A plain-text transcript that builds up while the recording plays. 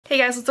Hey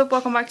guys, what's up?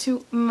 Welcome back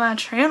to my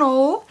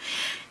channel.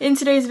 In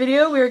today's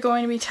video, we are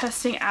going to be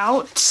testing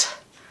out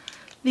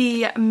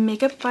the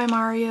Makeup by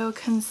Mario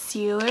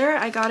concealer.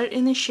 I got it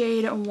in the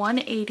shade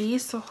 180,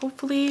 so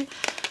hopefully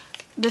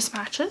this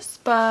matches,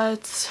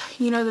 but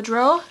you know the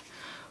drill.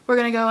 We're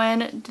gonna go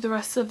in, do the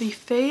rest of the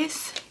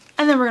face,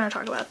 and then we're gonna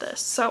talk about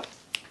this. So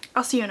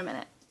I'll see you in a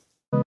minute.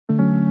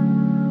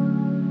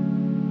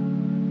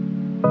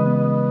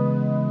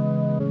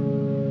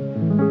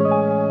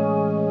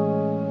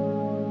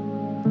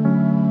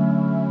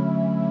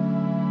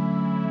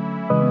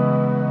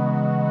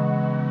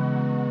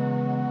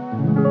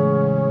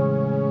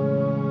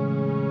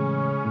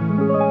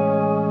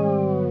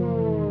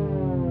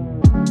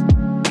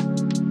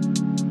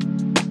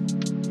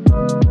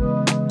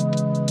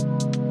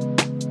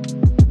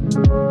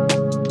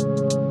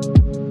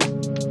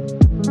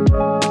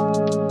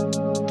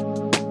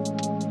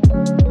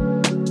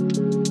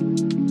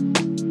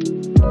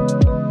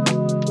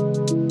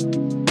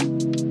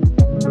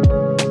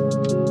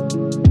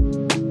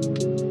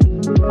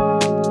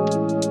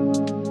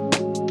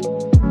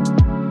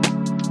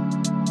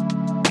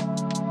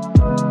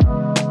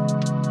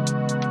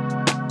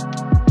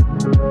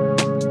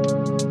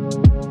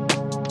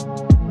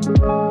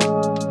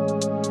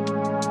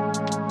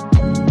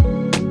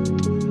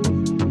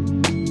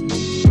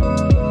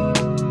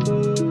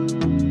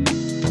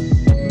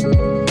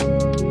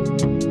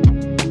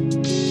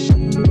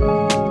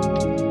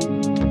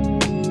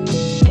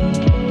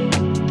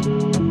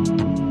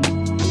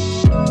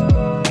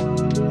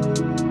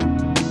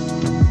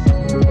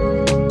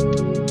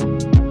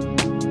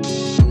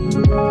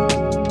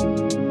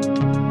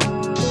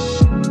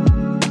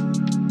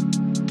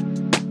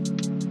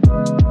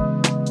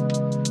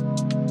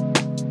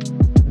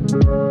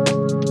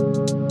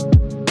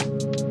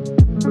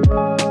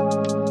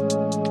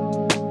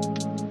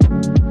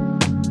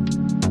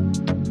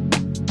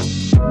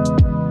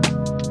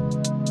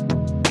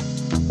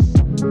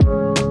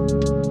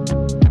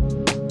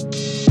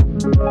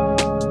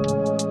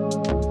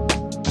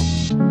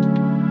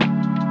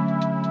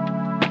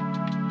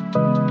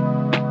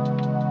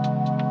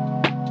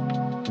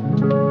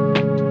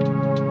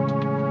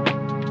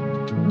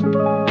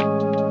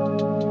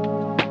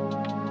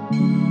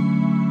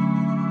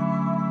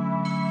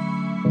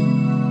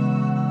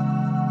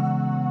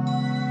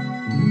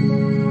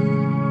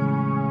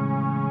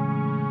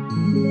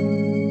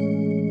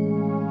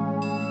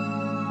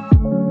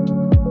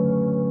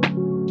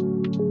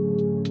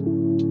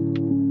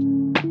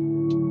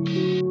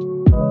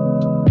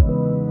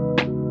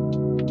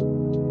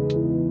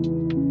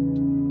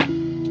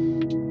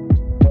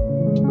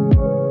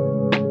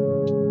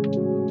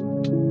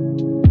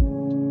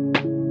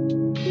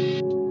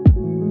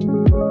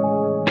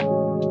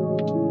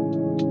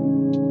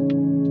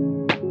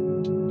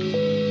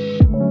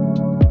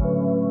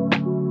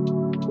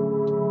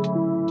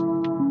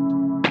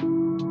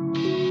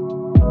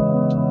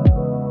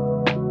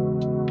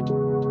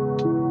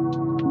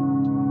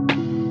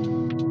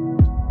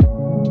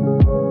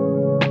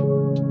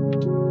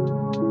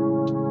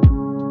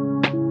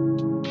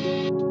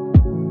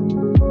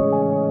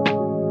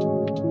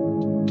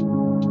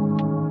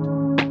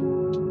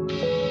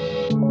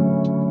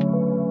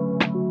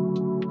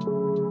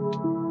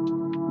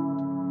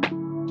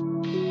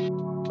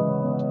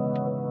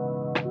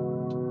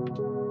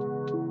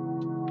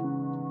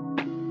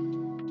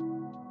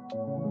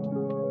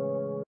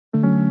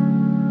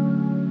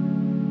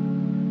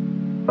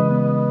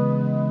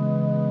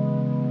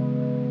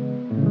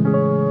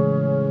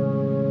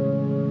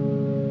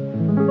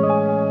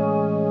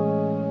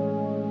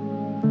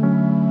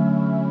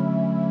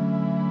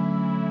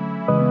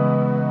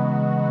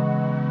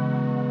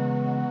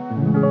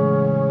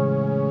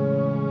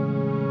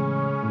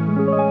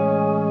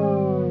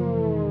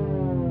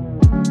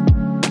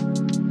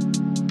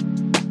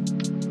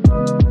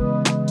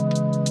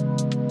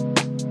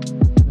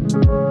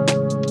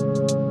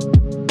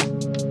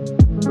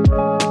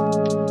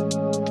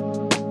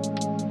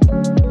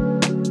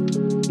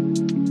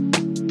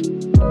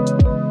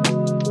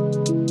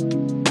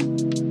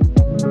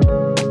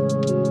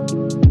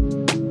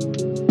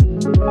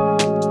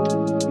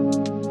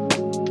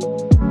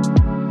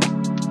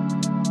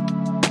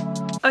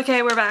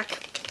 Okay, we're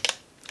back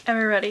and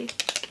we're ready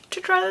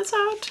to try this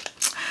out.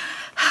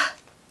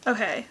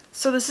 Okay,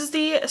 so this is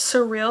the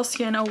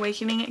Surrealskin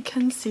Awakening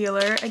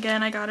Concealer.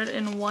 Again, I got it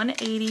in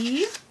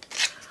 180.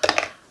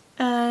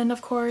 And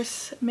of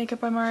course, Makeup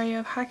by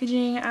Mario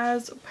packaging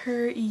as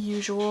per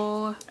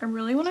usual. I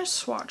really want to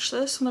swatch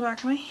this on the back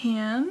of my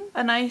hand.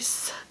 A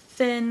nice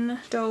thin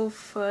doe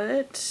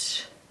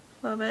foot.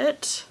 Love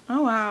it.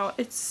 Oh wow,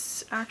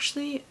 it's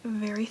actually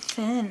very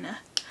thin.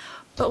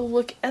 But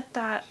look at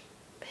that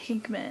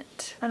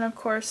pigment, and of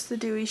course the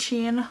dewy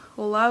sheen.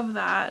 Love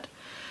that.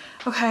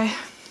 Okay,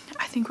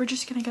 I think we're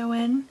just gonna go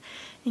in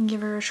and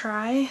give her a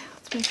try.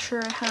 Let's make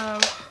sure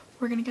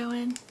we're gonna go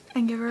in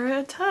and give her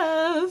a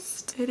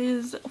test. It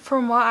is,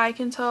 from what I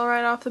can tell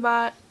right off the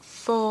bat,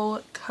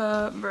 full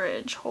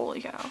coverage.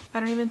 Holy cow. I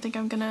don't even think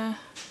I'm gonna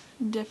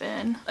dip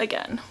in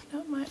again.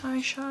 my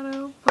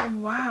eyeshadow. But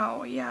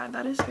wow, yeah,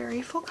 that is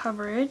very full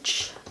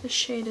coverage. The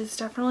shade is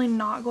definitely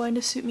not going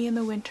to suit me in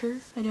the winter,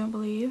 I don't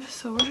believe.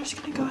 So we're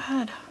just gonna go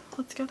ahead.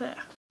 Let's get it.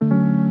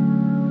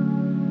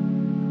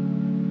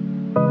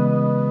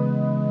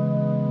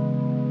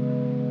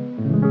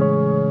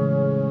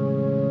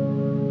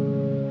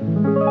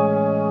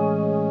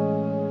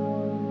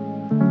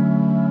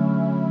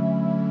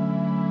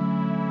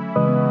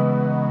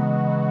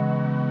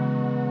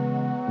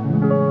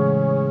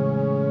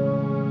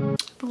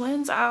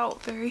 Blends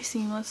out very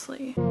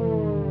seamlessly.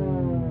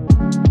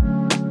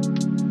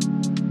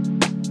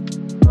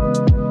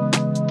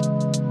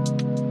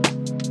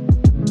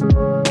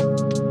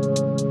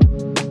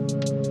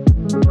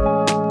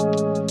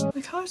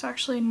 The color's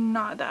actually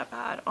not that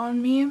bad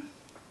on me.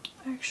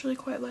 I actually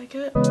quite like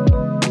it.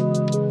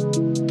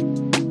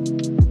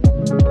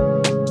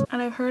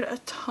 And I've heard a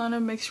ton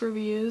of mixed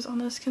reviews on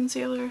this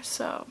concealer,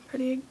 so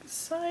pretty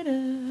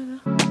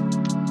excited.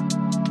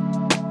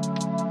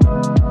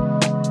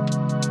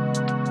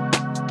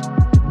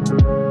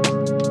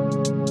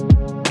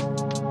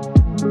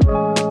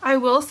 I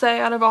will say,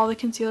 out of all the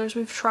concealers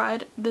we've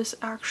tried, this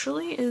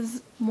actually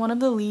is one of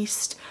the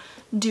least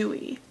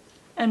dewy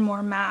and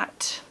more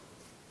matte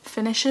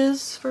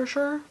finishes for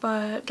sure,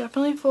 but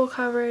definitely full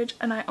coverage,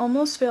 and I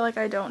almost feel like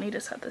I don't need to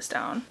set this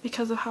down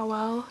because of how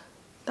well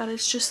that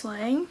it's just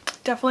laying.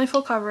 Definitely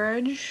full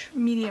coverage,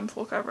 medium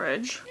full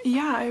coverage.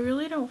 Yeah, I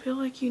really don't feel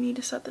like you need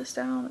to set this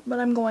down, but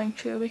I'm going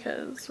to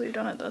because we've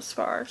done it thus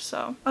far.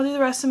 So I'll do the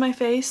rest of my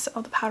face,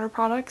 all the powder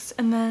products,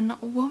 and then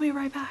we'll be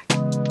right back.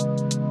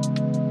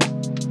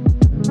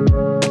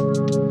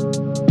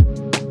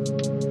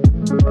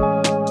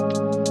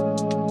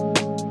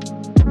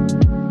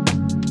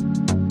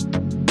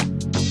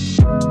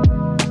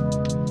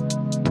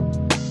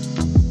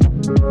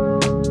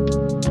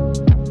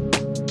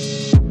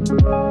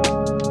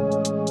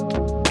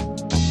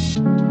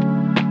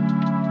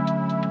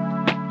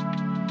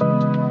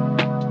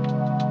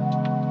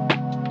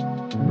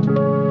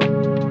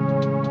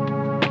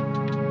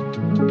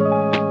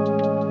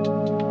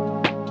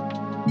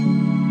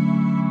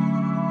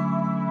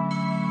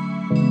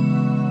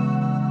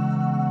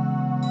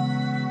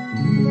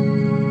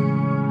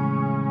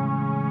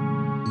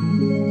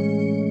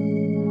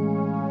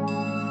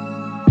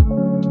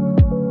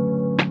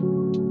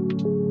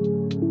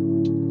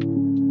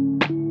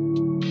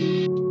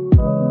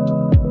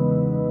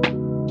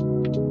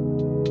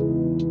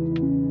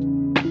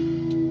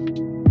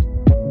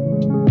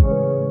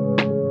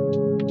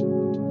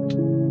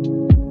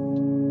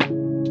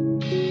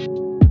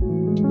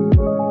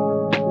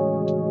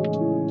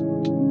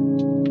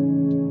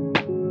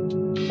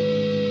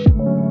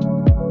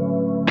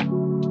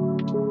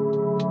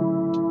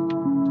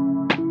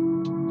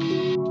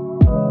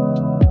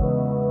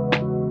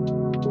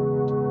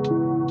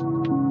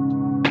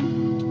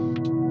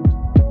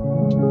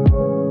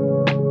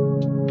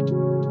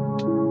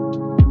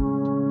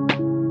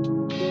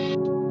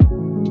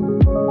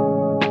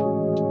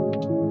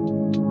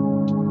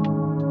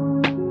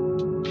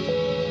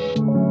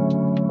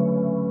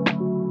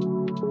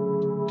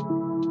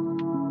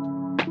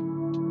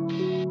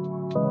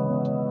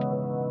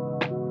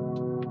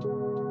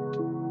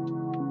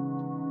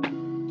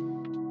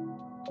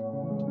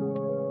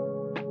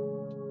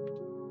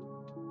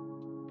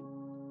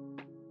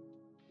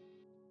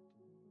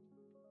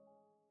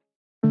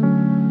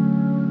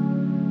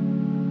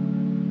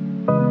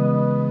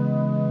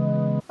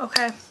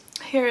 Okay,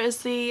 here is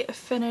the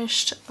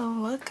finished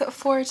look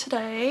for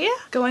today.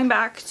 Going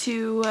back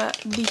to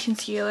the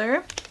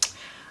concealer,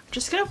 I'm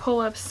just gonna pull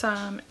up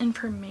some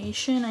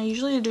information. I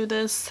usually do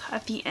this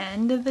at the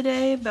end of the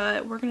day,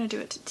 but we're gonna do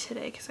it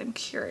today because I'm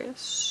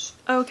curious.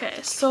 Okay,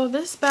 so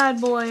this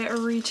bad boy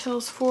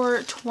retails for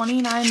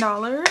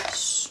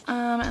 $29.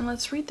 And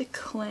let's read the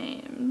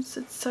claims.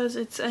 It says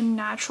it's a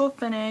natural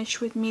finish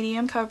with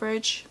medium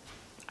coverage.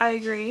 I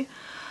agree.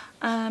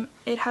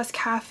 It has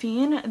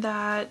caffeine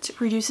that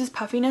reduces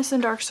puffiness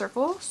and dark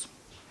circles,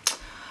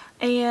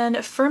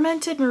 and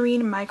fermented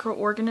marine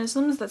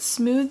microorganisms that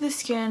smooth the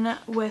skin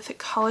with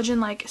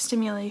collagen-like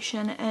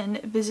stimulation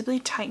and visibly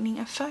tightening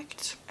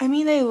effect. I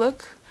mean,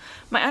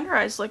 my under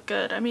eyes look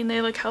good. I mean,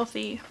 they look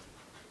healthy,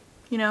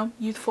 you know,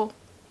 youthful,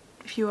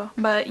 if you will.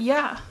 But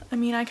yeah, I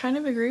mean, I kind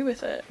of agree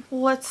with it.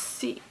 Let's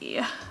see.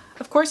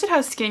 Of course it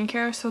has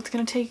skincare, so it's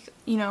gonna take,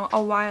 you know,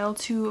 a while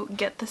to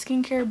get the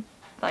skincare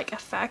like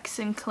effects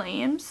and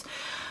claims,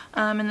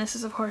 and this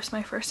is of course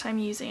my first time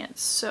using it,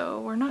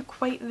 so we're not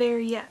quite there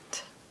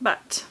yet.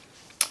 But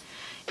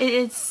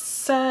it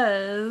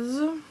says,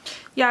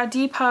 yeah,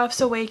 depuffs,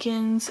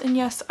 awakens, and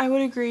yes, I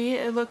would agree.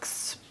 It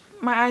looks,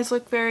 my eyes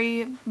look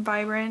very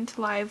vibrant,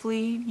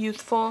 lively,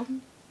 youthful,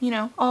 you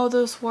know, all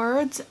those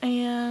words.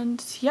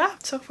 And yeah,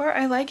 so far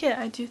I like it.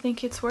 I do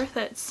think it's worth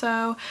it.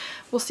 So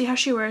we'll see how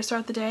she wears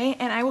throughout the day,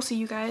 and I will see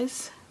you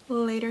guys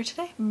later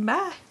today.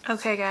 Bye.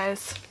 Okay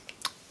guys,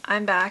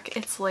 I'm back.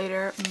 It's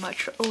later,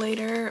 much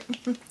later.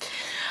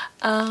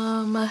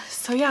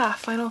 So yeah,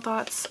 final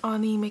thoughts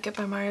on the Makeup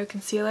by Mario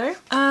concealer.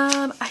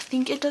 I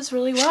think it does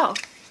really well.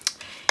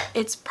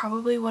 It's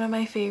probably one of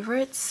my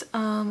favorites.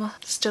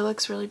 Still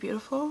looks really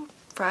beautiful.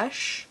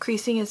 Fresh.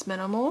 Creasing is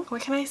minimal.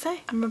 What can I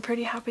say? I'm a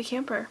pretty happy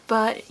camper.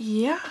 But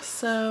yeah,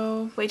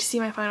 so wait to see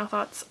my final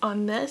thoughts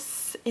on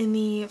this in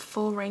the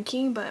full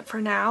ranking. But for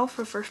now,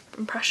 for first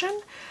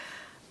impression,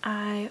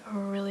 I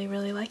really,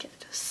 really like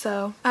it.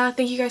 So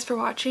thank you guys for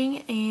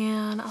watching,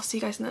 and I'll see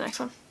you guys in the next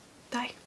one. Bye.